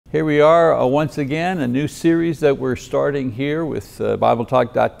Here we are once again, a new series that we're starting here with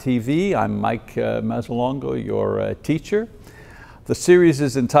BibleTalk.tv. I'm Mike Mazzalongo, your teacher. The series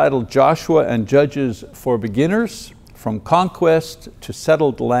is entitled Joshua and Judges for Beginners, From Conquest to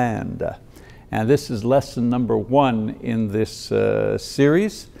Settled Land. And this is lesson number 1 in this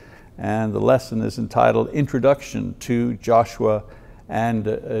series. And the lesson is entitled Introduction to Joshua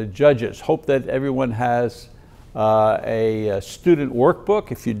and Judges. Hope that everyone has a student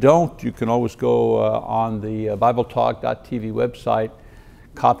workbook. If you don't, you can always go on the BibleTalk.tv website,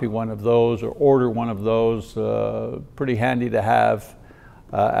 copy one of those or order one of those. Pretty handy to have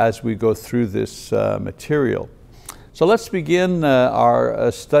as we go through this material. So let's begin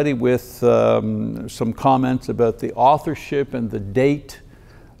our study with some comments about the authorship and the date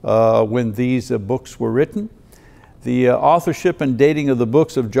when these books were written. The authorship and dating of the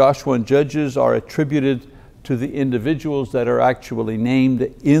books of Joshua and Judges are attributed to the individuals that are actually named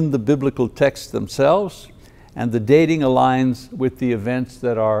in the biblical text themselves, and the dating aligns with the events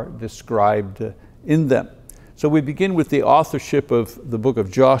that are described in them. So we begin with the authorship of the book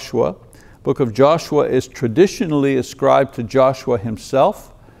of Joshua. Book of Joshua is traditionally ascribed to Joshua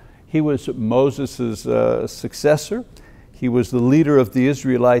himself. He was Moses' successor. He was the leader of the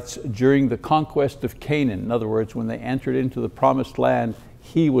Israelites during the conquest of Canaan. In other words, when they entered into the promised land,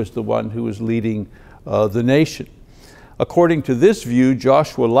 he was the one who was leading the nation. According to this view,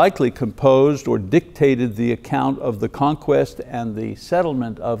 Joshua likely composed or dictated the account of the conquest and the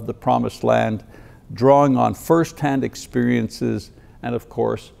settlement of the promised land, drawing on first-hand experiences and, of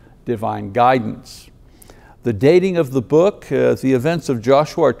course, divine guidance. The dating of the book, the events of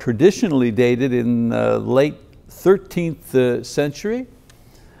Joshua are traditionally dated in late 13th century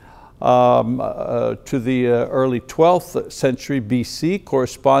to the early 12th century BC,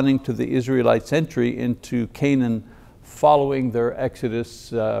 corresponding to the Israelites' entry into Canaan following their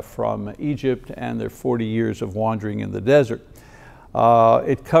exodus from Egypt and their 40 years of wandering in the desert.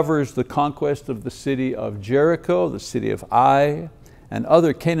 It covers the conquest of the city of Jericho, the city of Ai, and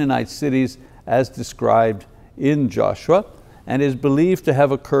other Canaanite cities as described in Joshua, and is believed to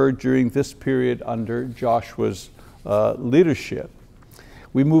have occurred during this period under Joshua's leadership.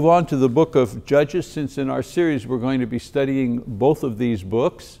 We move on to the book of Judges, since in our series we're going to be studying both of these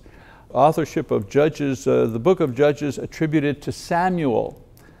books. Authorship of Judges, the book of Judges attributed to Samuel,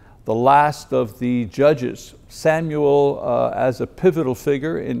 the last of the judges. Samuel, as a pivotal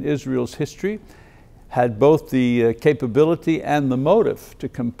figure in Israel's history, had both the capability and the motive to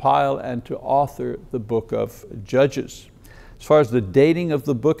compile and to author the book of Judges. As far as the dating of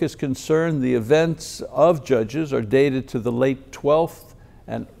the book is concerned, the events of Judges are dated to the late 12th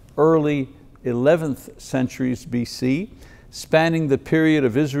and early 11th centuries BC, spanning the period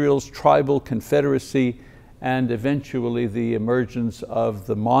of Israel's tribal confederacy and eventually the emergence of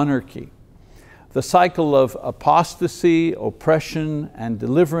the monarchy. The cycle of apostasy, oppression, and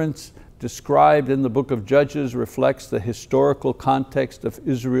deliverance described in the book of Judges reflects the historical context of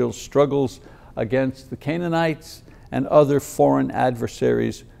Israel's struggles against the Canaanites and other foreign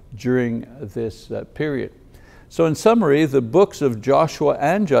adversaries during this period. So in summary, the books of Joshua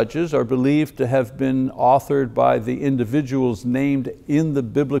and Judges are believed to have been authored by the individuals named in the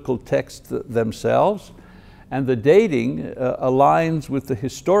biblical text themselves, and the dating aligns with the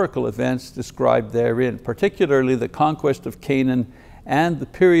historical events described therein, particularly the conquest of Canaan and the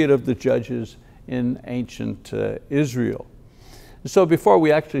period of the Judges in ancient Israel. So before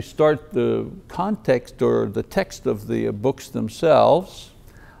we actually start the context or the text of the books themselves,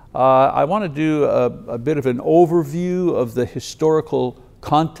 I want to do a bit of an overview of the historical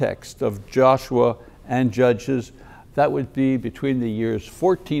context of Joshua and Judges. That would be between the years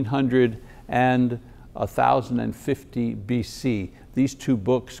 1400 and 1050 BC. These two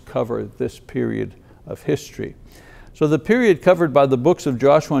books cover this period of history. So the period covered by the books of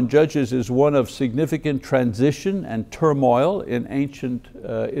Joshua and Judges is one of significant transition and turmoil in ancient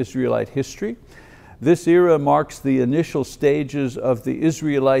Israelite history. This era marks the initial stages of the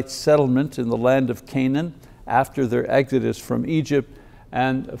Israelites' settlement in the land of Canaan after their exodus from Egypt,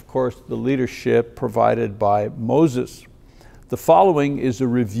 and of course the leadership provided by Moses. The following is a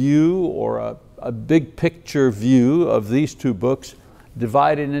review or a big picture view of these two books,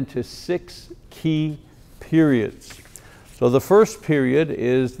 divided into 6 key periods. So the first period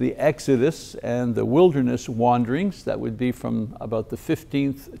is the Exodus and the wilderness wanderings. That would be from about the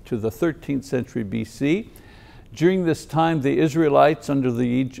 15th to the 13th century BC. During this time, the Israelites, under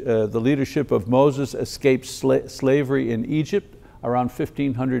the leadership of Moses, escaped slavery in Egypt around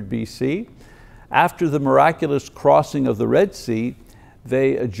 1500 BC. After the miraculous crossing of the Red Sea,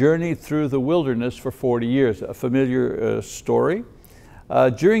 they journeyed through the wilderness for 40 years, a familiar story.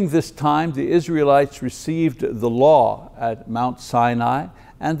 During this time, the Israelites received the law at Mount Sinai,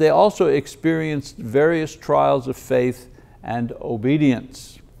 and they also experienced various trials of faith and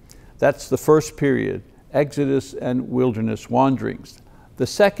obedience. That's the first period, Exodus and wilderness wanderings. The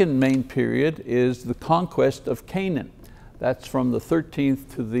second main period is the conquest of Canaan. That's from the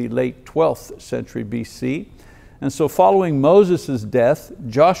 13th to the late 12th century BC. And so following Moses' death,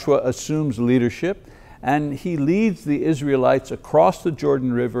 Joshua assumes leadership, and he leads the Israelites across the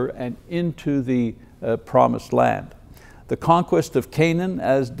Jordan River and into the promised land. The conquest of Canaan,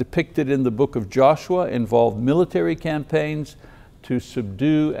 as depicted in the book of Joshua, involved military campaigns to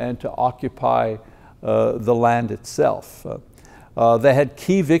subdue and to occupy the land itself. They had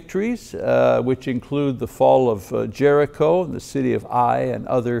key victories, which include the fall of Jericho, the city of Ai, and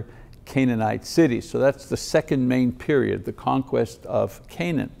other Canaanite cities. So that's the second main period, the conquest of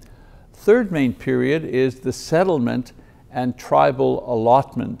Canaan. Third main period is the settlement and tribal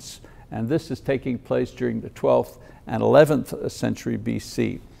allotments, and this is taking place during the 12th and 11th century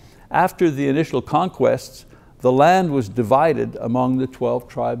BC. After the initial conquests, the land was divided among the 12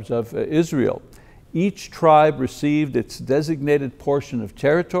 tribes of Israel. Each tribe received its designated portion of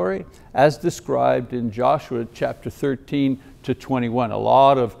territory, as described in Joshua chapter 13 to 21. A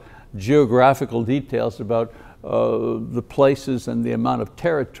lot of geographical details about the places and the amount of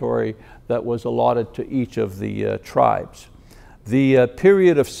territory that was allotted to each of the tribes. The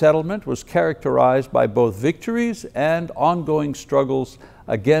period of settlement was characterized by both victories and ongoing struggles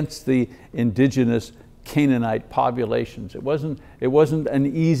against the indigenous Canaanite populations. It wasn't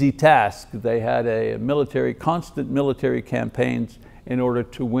an easy task. They had constant military campaigns in order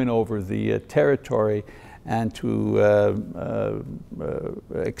to win over the territory and to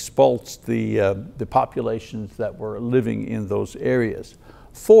expulse the populations that were living in those areas.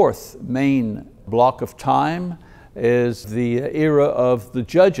 Fourth main block of time is the era of the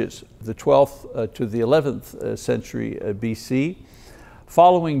judges, the 12th to the 11th century BC.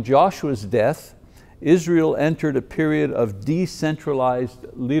 Following Joshua's death, Israel entered a period of decentralized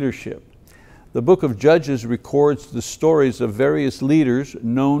leadership. The book of Judges records the stories of various leaders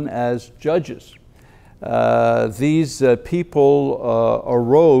known as judges. These people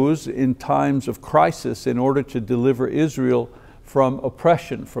arose in times of crisis in order to deliver Israel from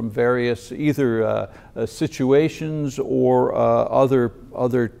oppression, from various either situations or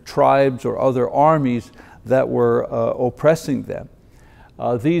other tribes or other armies that were oppressing them.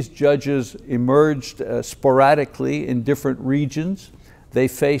 These judges emerged sporadically in different regions. They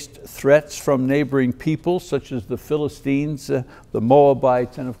faced threats from neighboring peoples such as the Philistines, the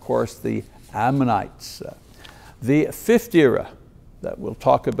Moabites, and of course the Ammonites. The fifth era that we'll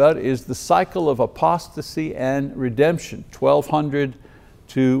talk about is the cycle of apostasy and redemption, 1200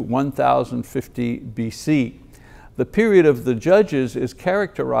 to 1050 BC. The period of the judges is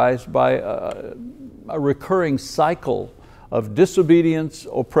characterized by a recurring cycle of disobedience,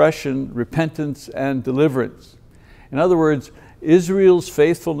 oppression, repentance, and deliverance. In other words, Israel's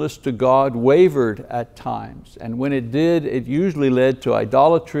faithfulness to God wavered at times, and when it did, it usually led to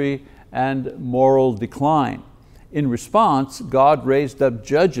idolatry and moral decline. In response, God raised up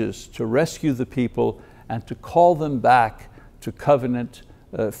judges to rescue the people and to call them back to covenant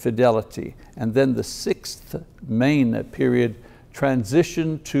fidelity. And then the sixth main period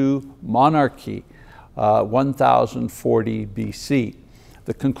transitioned to monarchy, 1040 BC.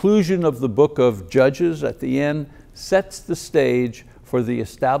 The conclusion of the book of Judges at the end sets the stage for the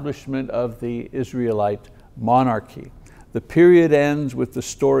establishment of the Israelite monarchy. The period ends with the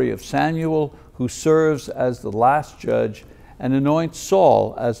story of Samuel, who serves as the last judge and anoints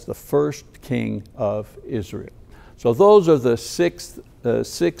Saul as the first king of Israel. So those are the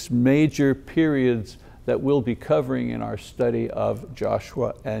six major periods that we'll be covering in our study of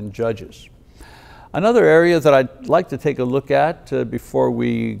Joshua and Judges. Another area that I'd like to take a look at before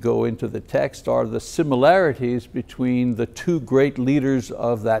we go into the text are the similarities between the two great leaders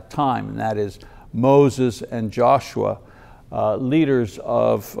of that time, and that is Moses and Joshua, leaders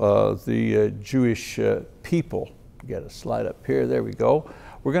of the Jewish people. Get a slide up here, there we go.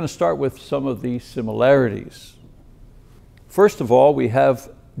 We're going to start with some of these similarities. First of all, we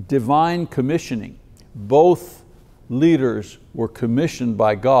have divine commissioning. Both leaders were commissioned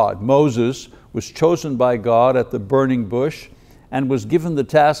by God. Moses was chosen by God at the burning bush and was given the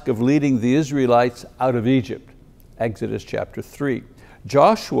task of leading the Israelites out of Egypt, Exodus chapter 3.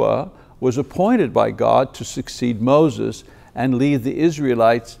 Joshua was appointed by God to succeed Moses and lead the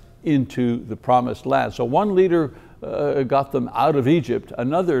Israelites into the promised land. So one leader got them out of Egypt,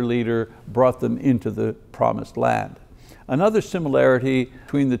 another leader brought them into the promised land. Another similarity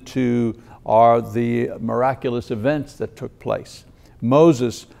between the two are the miraculous events that took place.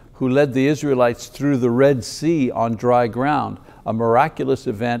 Moses, who led the Israelites through the Red Sea on dry ground, a miraculous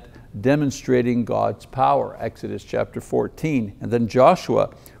event demonstrating God's power, Exodus chapter 14. And then Joshua,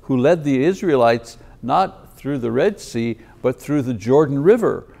 who led the Israelites not through the Red Sea, but through the Jordan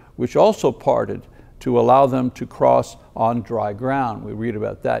River, which also parted to allow them to cross on dry ground. We read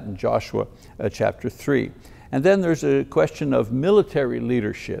about that in Joshua chapter 3. And then there's a question of military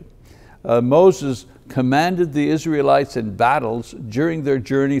leadership. Moses commanded the Israelites in battles during their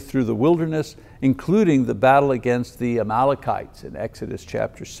journey through the wilderness, including the battle against the Amalekites in Exodus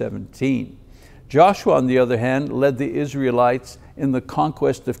chapter 17. Joshua, on the other hand, led the Israelites in the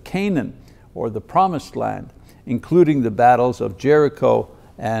conquest of Canaan, or the Promised Land, including the battles of Jericho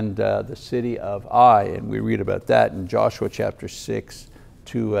and the city of Ai, and we read about that in Joshua chapter 6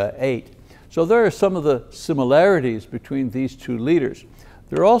 to 8. So there are some of the similarities between these two leaders.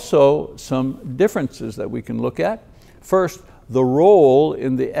 There are also some differences that we can look at. First, the role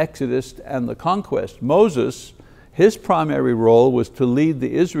in the Exodus and the conquest. Moses, his primary role was to lead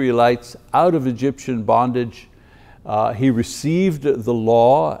the Israelites out of Egyptian bondage. He received the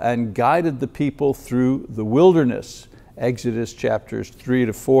law and guided the people through the wilderness, Exodus chapters 3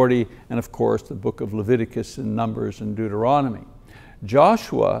 to 40, and of course the book of Leviticus and Numbers and Deuteronomy.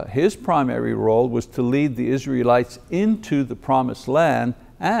 Joshua, his primary role was to lead the Israelites into the Promised Land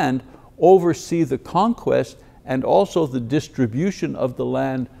and oversee the conquest and also the distribution of the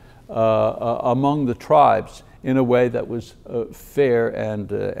land among the tribes in a way that was fair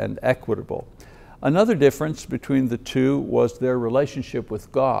and equitable. Another difference between the two was their relationship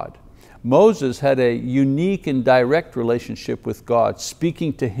with God. Moses had a unique and direct relationship with God,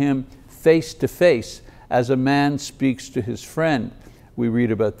 speaking to Him face to face as a man speaks to his friend. We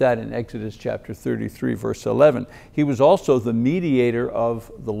read about that in Exodus chapter 33, verse 11. He was also the mediator of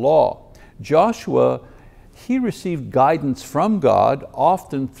the law. Joshua, he received guidance from God,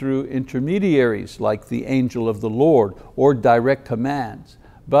 often through intermediaries like the angel of the Lord or direct commands,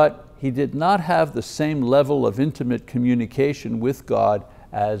 but he did not have the same level of intimate communication with God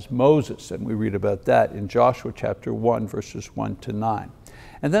as Moses, and we read about that in Joshua chapter 1, verses 1 to 9.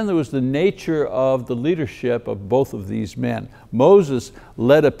 And then there was the nature of the leadership of both of these men. Moses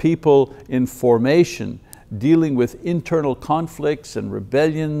led a people in formation, dealing with internal conflicts and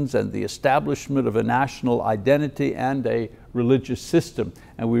rebellions and the establishment of a national identity and a religious system.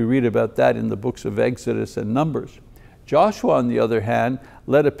 And we read about that in the books of Exodus and Numbers. Joshua, on the other hand,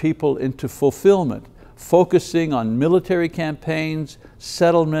 led a people into fulfillment, focusing on military campaigns,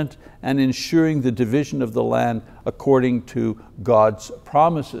 settlement, and ensuring the division of the land according to God's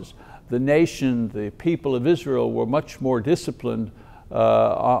promises. The nation, the people of Israel, were much more disciplined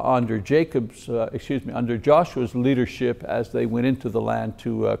under Joshua's leadership as they went into the land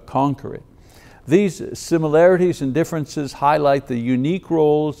to conquer it. These similarities and differences highlight the unique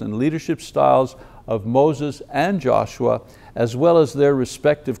roles and leadership styles of Moses and Joshua, as well as their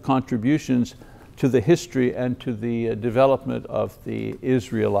respective contributions to the history and to the development of the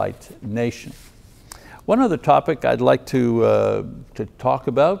Israelite nation. One other topic I'd like to talk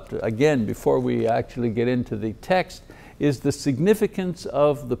about, again, before we actually get into the text, is the significance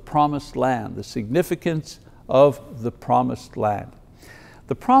of the Promised Land, the significance of the Promised Land.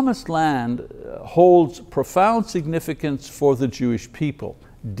 The Promised Land holds profound significance for the Jewish people,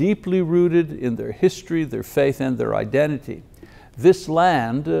 deeply rooted in their history, their faith, and their identity. This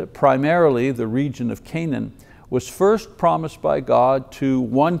land, primarily the region of Canaan, was first promised by God to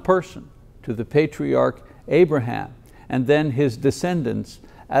one person, to the patriarch Abraham, and then his descendants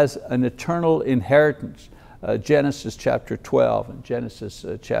as an eternal inheritance, Genesis chapter 12 and Genesis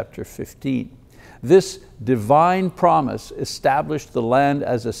chapter 15. This divine promise established the land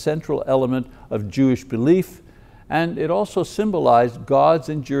as a central element of Jewish belief, and it also symbolized God's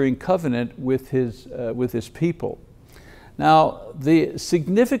enduring covenant with his people. Now, the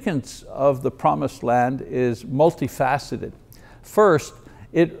significance of the Promised Land is multifaceted. First,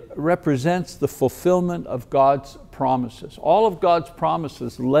 it represents the fulfillment of God's promises. All of God's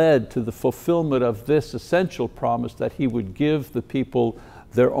promises led to the fulfillment of this essential promise that He would give the people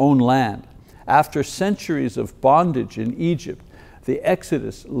their own land. After centuries of bondage in Egypt, the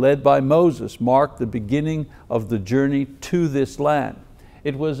Exodus led by Moses marked the beginning of the journey to this land.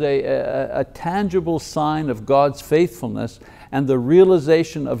 It was a tangible sign of God's faithfulness and the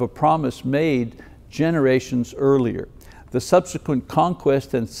realization of a promise made generations earlier. The subsequent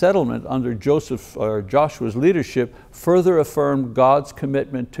conquest and settlement under Joshua's leadership further affirmed God's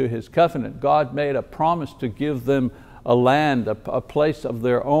commitment to His covenant. God made a promise to give them a land, a place of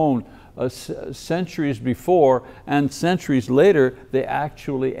their own, centuries before, and centuries later they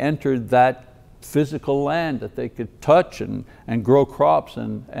actually entered that physical land that they could touch and grow crops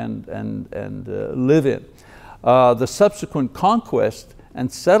and live in. The subsequent conquest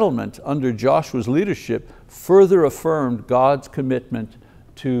and settlement under Joshua's leadership further affirmed God's commitment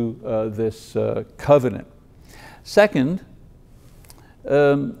to this covenant. Second,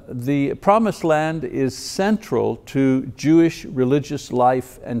 the Promised Land is central to Jewish religious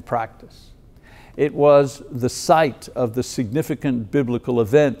life and practice. It was the site of the significant biblical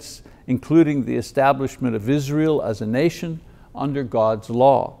events, including the establishment of Israel as a nation under God's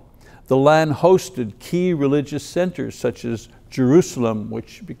law. The land hosted key religious centers such as Jerusalem,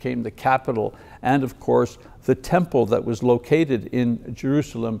 which became the capital, and of course the temple that was located in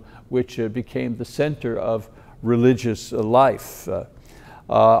Jerusalem, which became the center of religious life.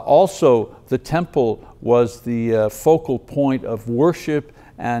 Also, the temple was the focal point of worship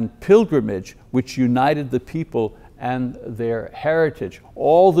and pilgrimage, which united the people and their heritage.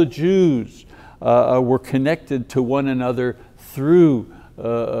 All the Jews were connected to one another through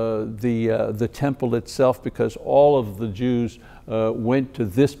the temple itself, because all of the Jews went to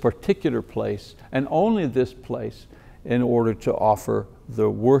this particular place, and only this place, in order to offer the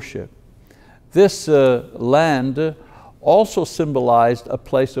worship. This land also symbolized a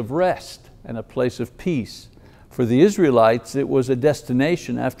place of rest and a place of peace. For the Israelites, it was a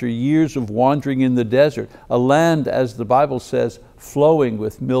destination after years of wandering in the desert, a land, as the Bible says, flowing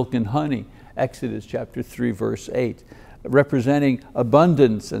with milk and honey, Exodus chapter 3, verse 8, representing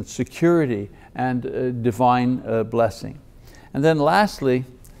abundance and security and divine blessing. And then lastly,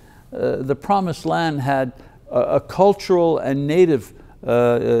 the Promised Land had a cultural and native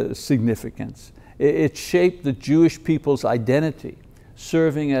significance. It shaped the Jewish people's identity,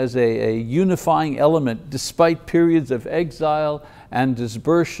 serving as a unifying element despite periods of exile and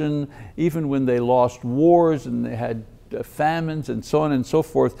dispersion. Even when they lost wars and they had famines and so on and so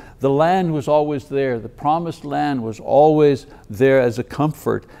forth, the land was always there. The Promised Land was always there as a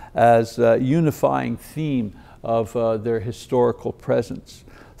comfort, as a unifying theme of their historical presence.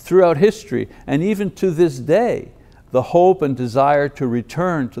 Throughout history, and even to this day, the hope and desire to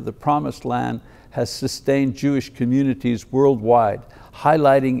return to the Promised Land has sustained Jewish communities worldwide,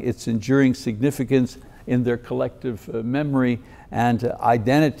 highlighting its enduring significance in their collective memory and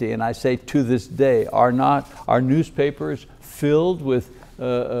identity. And I say to this day, are not our newspapers filled with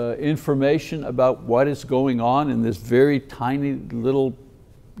information about what is going on in this very tiny little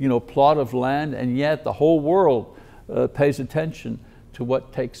plot of land, and yet the whole world pays attention to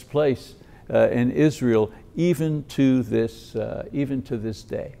what takes place in Israel, even to this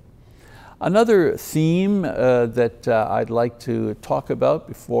day. Another theme that I'd like to talk about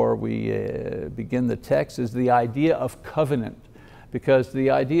before we begin the text is the idea of covenant, because the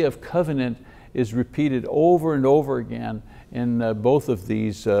idea of covenant is repeated over and over again in both of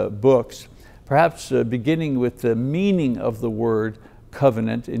these books, perhaps beginning with the meaning of the word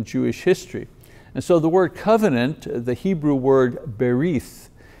covenant in Jewish history. And so the word covenant, the Hebrew word berith,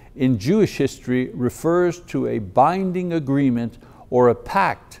 in Jewish history refers to a binding agreement or a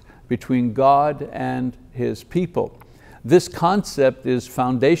pact between God and His people. This concept is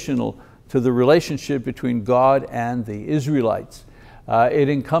foundational to the relationship between God and the Israelites. It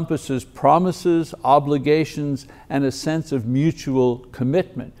encompasses promises, obligations, and a sense of mutual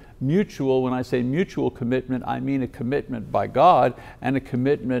commitment. Mutual, when I say mutual commitment, I mean a commitment by God and a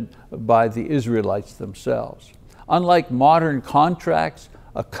commitment by the Israelites themselves. Unlike modern contracts,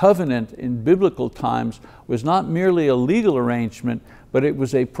 a covenant in biblical times was not merely a legal arrangement, but it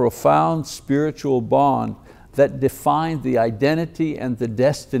was a profound spiritual bond that defined the identity and the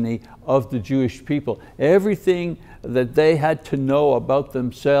destiny of the Jewish people. Everything that they had to know about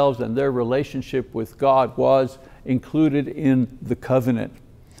themselves and their relationship with God was included in the covenant.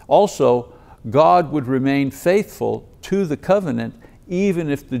 Also, God would remain faithful to the covenant even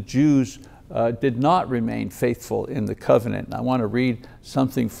if the Jews did not remain faithful in the covenant. And I want to read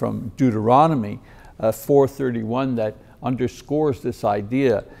something from Deuteronomy 4:31 that underscores this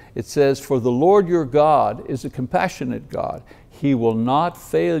idea. It says, "For the Lord your God is a compassionate God. He will not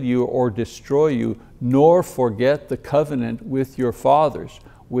fail you or destroy you, nor forget the covenant with your fathers,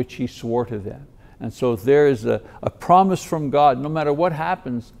 which He swore to them." And so there is a promise from God. No matter what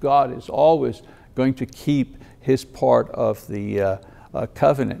happens, God is always going to keep His part of the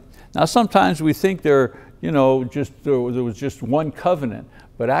covenant. Now sometimes we think there was just one covenant,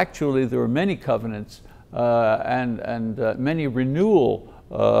 but actually there were many covenants and many renewals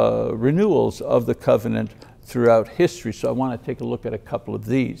of the covenant throughout history. So I want to take a look at a couple of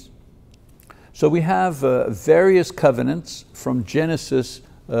these. So we have various covenants from Genesis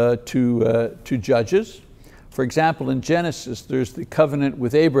to Judges. For example, in Genesis, there's the covenant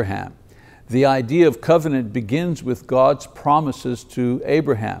with Abraham. The idea of covenant begins with God's promises to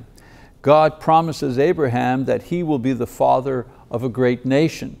Abraham. God promises Abraham that he will be the father of a great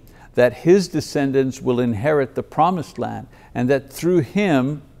nation, that his descendants will inherit the promised land, and that through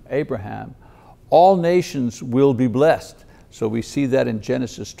him, Abraham, all nations will be blessed. So we see that in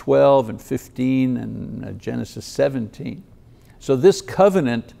Genesis 12 and 15 and Genesis 17. So this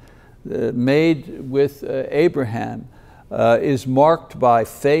covenant made with Abraham is marked by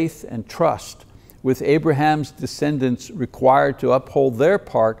faith and trust, with Abraham's descendants required to uphold their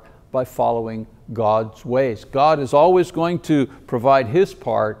part by following God's ways. God is always going to provide his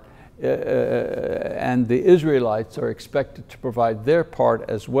part, and the Israelites are expected to provide their part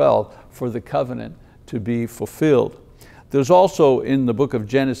as well for the covenant to be fulfilled. There's also, in the book of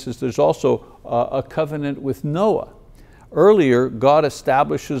Genesis, there's also a covenant with Noah. Earlier, God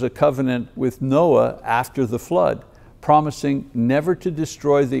establishes a covenant with Noah after the flood, promising never to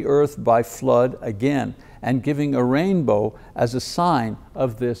destroy the earth by flood again, and giving a rainbow as a sign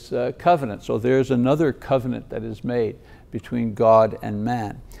of this covenant. So there's another covenant that is made between God and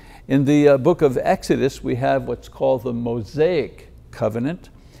man. In the book of Exodus, we have what's called the Mosaic covenant.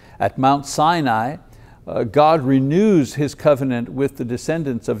 At Mount Sinai, God renews his covenant with the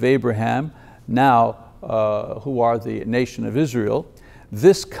descendants of Abraham, now who are the nation of Israel.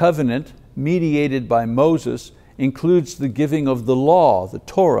 This covenant, mediated by Moses, includes the giving of the law, the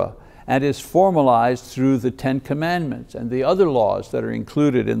Torah, and is formalized through the 10 Commandments and the other laws that are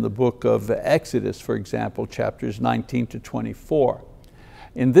included in the book of Exodus, for example, chapters 19 to 24.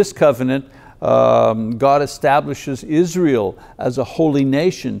 In this covenant, God establishes Israel as a holy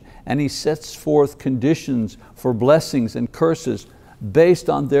nation, and he sets forth conditions for blessings and curses based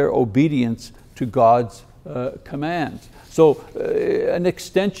on their obedience to God's commands. So an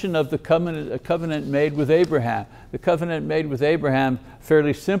extension of the covenant made with Abraham. The covenant made with Abraham,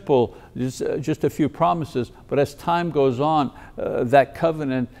 fairly simple, just a few promises, but as time goes on, that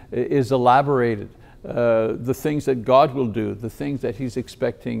covenant is elaborated. The things that God will do, the things that he's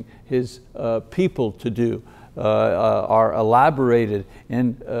expecting his people to do are elaborated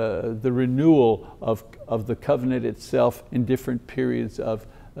in the renewal of the covenant itself in different periods of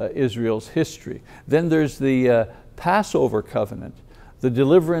Israel's history. Then there's the Passover covenant. The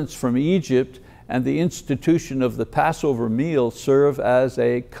deliverance from Egypt and the institution of the Passover meal serve as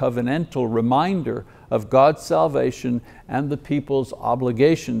a covenantal reminder of God's salvation and the people's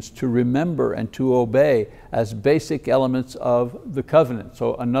obligations to remember and to obey as basic elements of the covenant.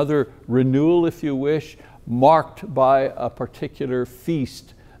 So another renewal, if you wish, marked by a particular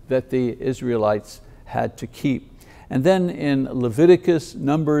feast that the Israelites had to keep. And then in Leviticus,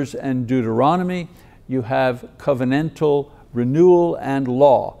 Numbers, and Deuteronomy, you have covenantal renewal and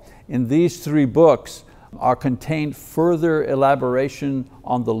law. In these three books are contained further elaboration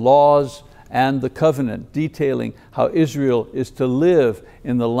on the laws and the covenant, detailing how Israel is to live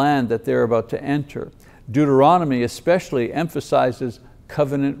in the land that they're about to enter. Deuteronomy especially emphasizes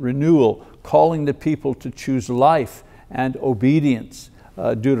covenant renewal, calling the people to choose life and obedience.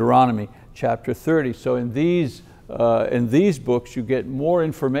 Deuteronomy chapter 30. So in these books you get more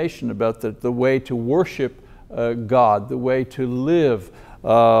information about the way to worship God, the way to live,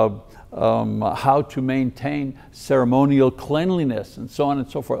 how to maintain ceremonial cleanliness, and so on and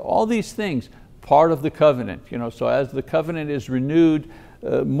so forth. All these things, part of the covenant. So as the covenant is renewed,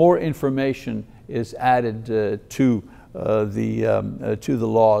 more information is added to the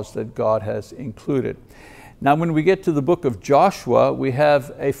laws that God has included. Now when we get to the book of Joshua, we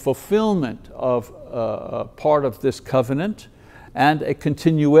have a fulfillment of part of this covenant and a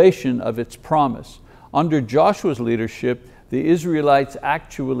continuation of its promise. Under Joshua's leadership, the Israelites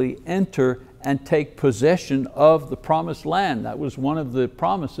actually enter and take possession of the promised land. That was one of the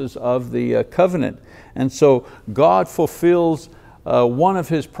promises of the covenant. And so God fulfills one of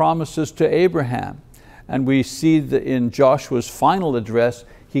his promises to Abraham. And we see that in Joshua's final address,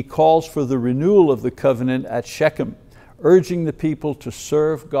 he calls for the renewal of the covenant at Shechem, urging the people to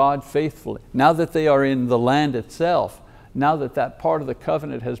serve God faithfully. Now that they are in the land itself, now that that part of the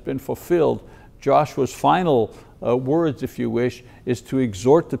covenant has been fulfilled, Joshua's final words, if you wish, is to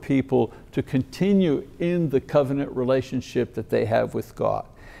exhort the people to continue in the covenant relationship that they have with God.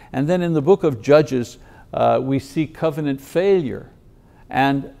 And then in the book of Judges, we see covenant failure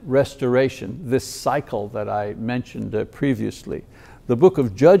and restoration, this cycle that I mentioned previously. The book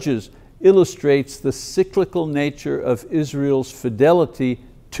of Judges illustrates the cyclical nature of Israel's fidelity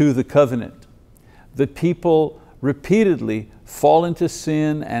to the covenant. The people repeatedly fall into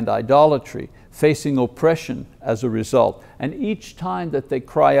sin and idolatry, facing oppression as a result. And each time that they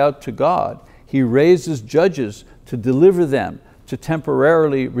cry out to God, he raises judges to deliver them, to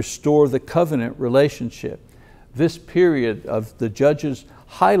temporarily restore the covenant relationship. This period of the Judges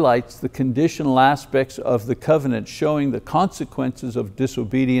highlights the conditional aspects of the covenant, showing the consequences of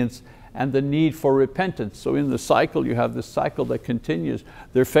disobedience and the need for repentance. So in the cycle, you have this cycle that continues.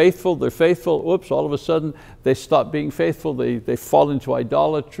 They're faithful, oops, all of a sudden they stop being faithful, they fall into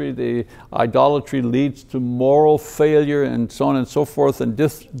idolatry, the idolatry leads to moral failure and so on and so forth, and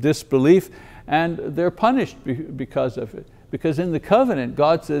disbelief, and they're punished because of it. Because in the covenant,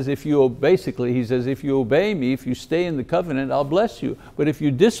 God says, basically He says, if you obey me, if you stay in the covenant, I'll bless you. But if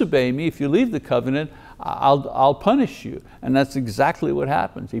you disobey me, if you leave the covenant, I'll punish you. And that's exactly what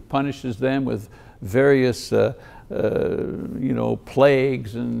happens. He punishes them with various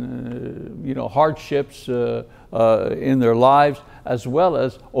plagues and hardships in their lives, as well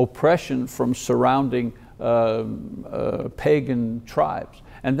as oppression from surrounding pagan tribes.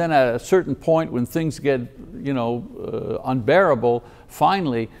 And then at a certain point when things get unbearable,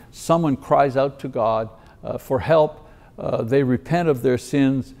 finally someone cries out to God for help. They repent of their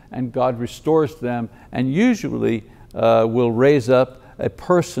sins and God restores them, and usually will raise up a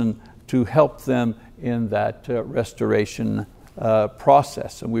person to help them in that restoration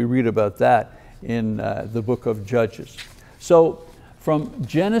process. And we read about that in the book of Judges. So from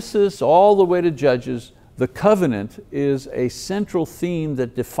Genesis all the way to Judges, the covenant is a central theme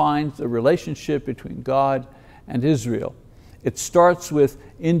that defines the relationship between God and Israel. It starts with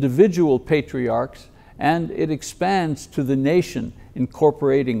individual patriarchs and it expands to the nation,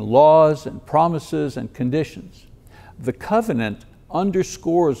 incorporating laws and promises and conditions. The covenant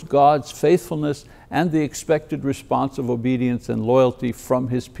underscores God's faithfulness and the expected response of obedience and loyalty from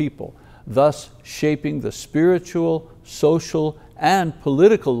His people, thus shaping the spiritual, social, and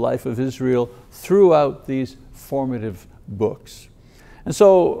political life of Israel throughout these formative books. And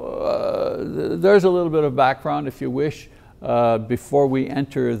so there's a little bit of background, if you wish, before we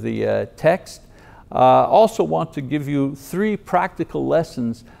enter the text. I also want to give you 3 practical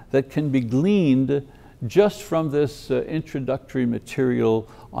lessons that can be gleaned just from this introductory material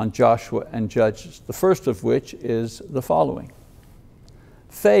on Joshua and Judges. The first of which is the following.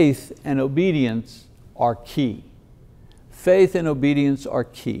 Faith and obedience are key. Faith and obedience are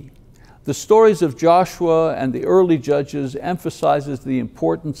key. The stories of Joshua and the early Judges emphasizes the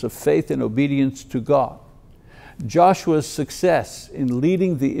importance of faith and obedience to God. Joshua's success in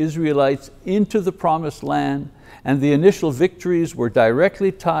leading the Israelites into the promised land and the initial victories were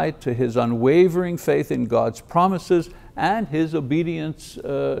directly tied to his unwavering faith in God's promises and his obedience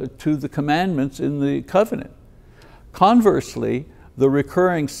to the commandments in the covenant. Conversely, the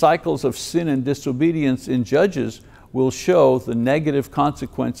recurring cycles of sin and disobedience in Judges will show the negative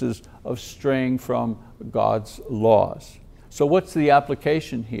consequences of straying from God's laws. So what's the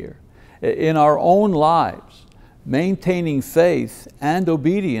application here? In our own lives, maintaining faith and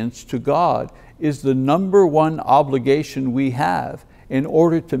obedience to God is the #1 obligation we have in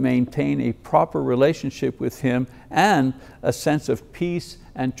order to maintain a proper relationship with Him and a sense of peace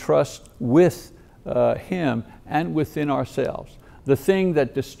and trust with Him and within ourselves. The thing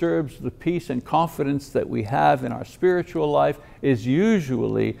that disturbs the peace and confidence that we have in our spiritual life is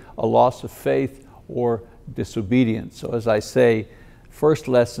usually a loss of faith or disobedience. So as I say, first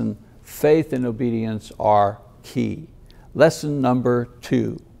lesson, faith and obedience are key. Lesson number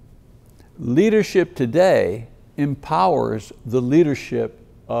 2, leadership today empowers the leadership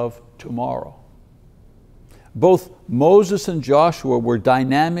of tomorrow. Both Moses and Joshua were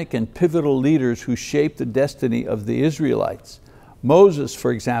dynamic and pivotal leaders who shaped the destiny of the Israelites. Moses,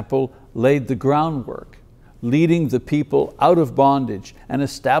 for example, laid the groundwork, leading the people out of bondage and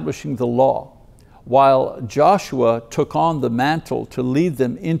establishing the law, while Joshua took on the mantle to lead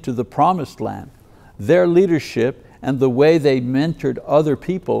them into the promised land. Their leadership and the way they mentored other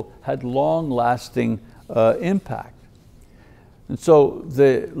people had long-lasting impact. And so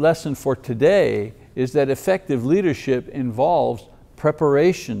the lesson for today is that effective leadership involves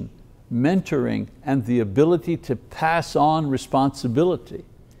preparation, mentoring, and the ability to pass on responsibility.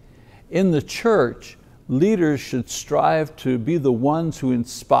 In the church, leaders should strive to be the ones who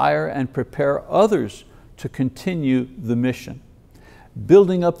inspire and prepare others to continue the mission.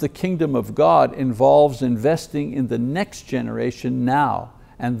 Building up the kingdom of God involves investing in the next generation now,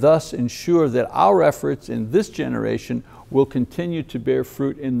 and thus ensure that our efforts in this generation will continue to bear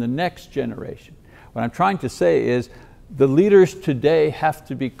fruit in the next generation. What I'm trying to say is the leaders today have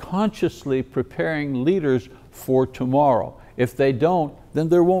to be consciously preparing leaders for tomorrow. If they don't, then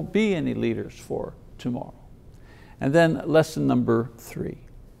there won't be any leaders for tomorrow. And then lesson number 3.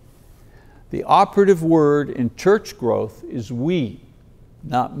 The operative word in church growth is we,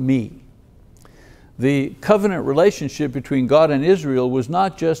 not me. The covenant relationship between God and Israel was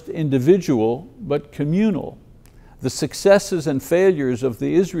not just individual, but communal. The successes and failures of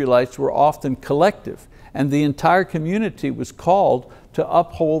the Israelites were often collective, and the entire community was called to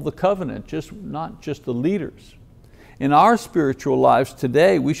uphold the covenant, not just the leaders. In our spiritual lives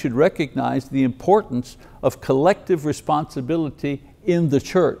today, we should recognize the importance of collective responsibility in the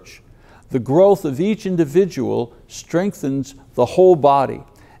church. The growth of each individual strengthens the whole body,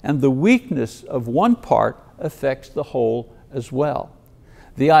 and the weakness of one part affects the whole as well.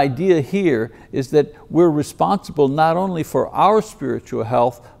 The idea here is that we're responsible not only for our spiritual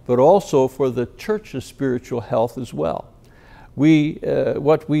health, but also for the church's spiritual health as well.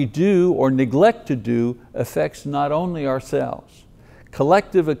 What we do or neglect to do affects not only ourselves.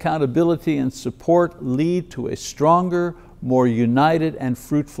 Collective accountability and support lead to a stronger, more united and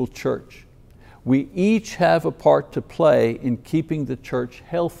fruitful church. We each have a part to play in keeping the church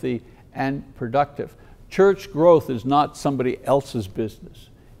healthy and productive. Church growth is not somebody else's business,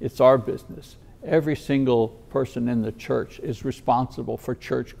 it's our business. Every single person in the church is responsible for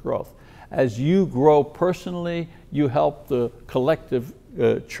church growth. As you grow personally, you help the collective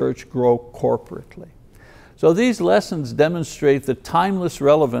church grow corporately. So these lessons demonstrate the timeless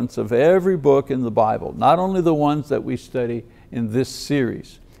relevance of every book in the Bible, not only the ones that we study in this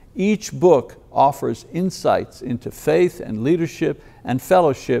series. Each book offers insights into faith and leadership and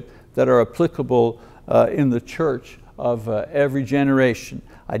fellowship that are applicable in the church of every generation.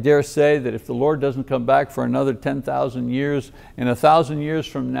 I dare say that if the Lord doesn't come back for another 10,000 years, in 1,000 years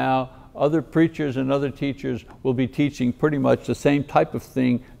from now, other preachers and other teachers will be teaching pretty much the same type of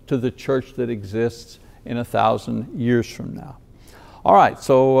thing to the church that exists in 1,000 years from now. All right,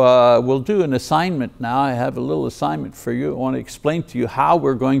 so we'll do an assignment now. I have a little assignment for you. I want to explain to you how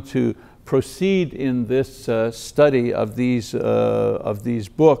we're going to proceed in this study of these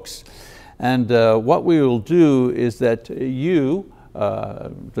books. And what we will do is that you,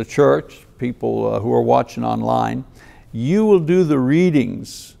 the church, people who are watching online, you will do the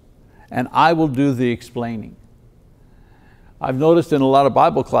readings and I will do the explaining. I've noticed in a lot of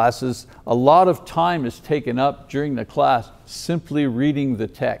Bible classes, a lot of time is taken up during the class simply reading the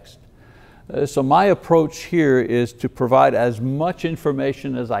text. So my approach here is to provide as much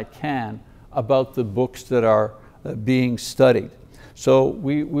information as I can about the books that are being studied. So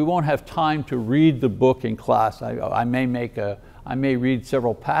we won't have time to read the book in class. I may read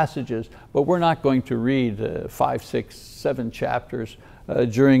several passages, but we're not going to read 5, 6, 7 chapters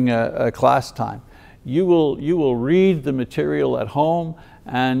during a class time. You will read the material at home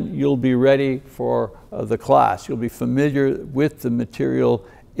and you'll be ready for the class. You'll be familiar with the material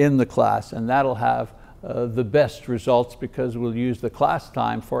in the class, and that'll have the best results because we'll use the class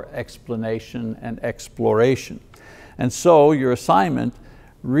time for explanation and exploration. And so your assignment,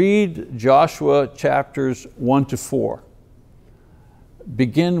 read Joshua chapters 1 to 4.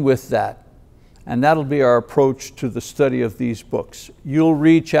 Begin with that. And that'll be our approach to the study of these books. You'll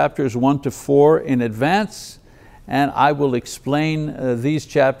read chapters 1 to 4 in advance, and I will explain these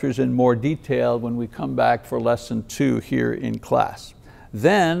chapters in more detail when we come back for lesson 2 here in class.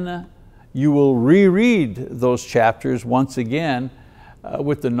 Then you will reread those chapters once again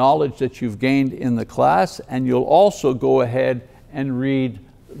with the knowledge that you've gained in the class, and you'll also go ahead and read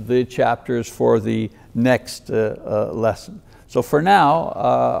the chapters for the next lesson. So for now,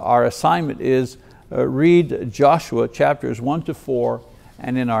 our assignment is read Joshua chapters 1 to 4,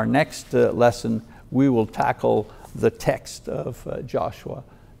 and in our next lesson, we will tackle the text of Joshua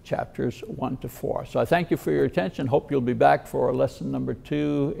chapters 1 to 4. So I thank you for your attention. Hope you'll be back for lesson number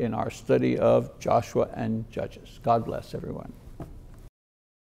 2 in our study of Joshua and Judges. God bless everyone.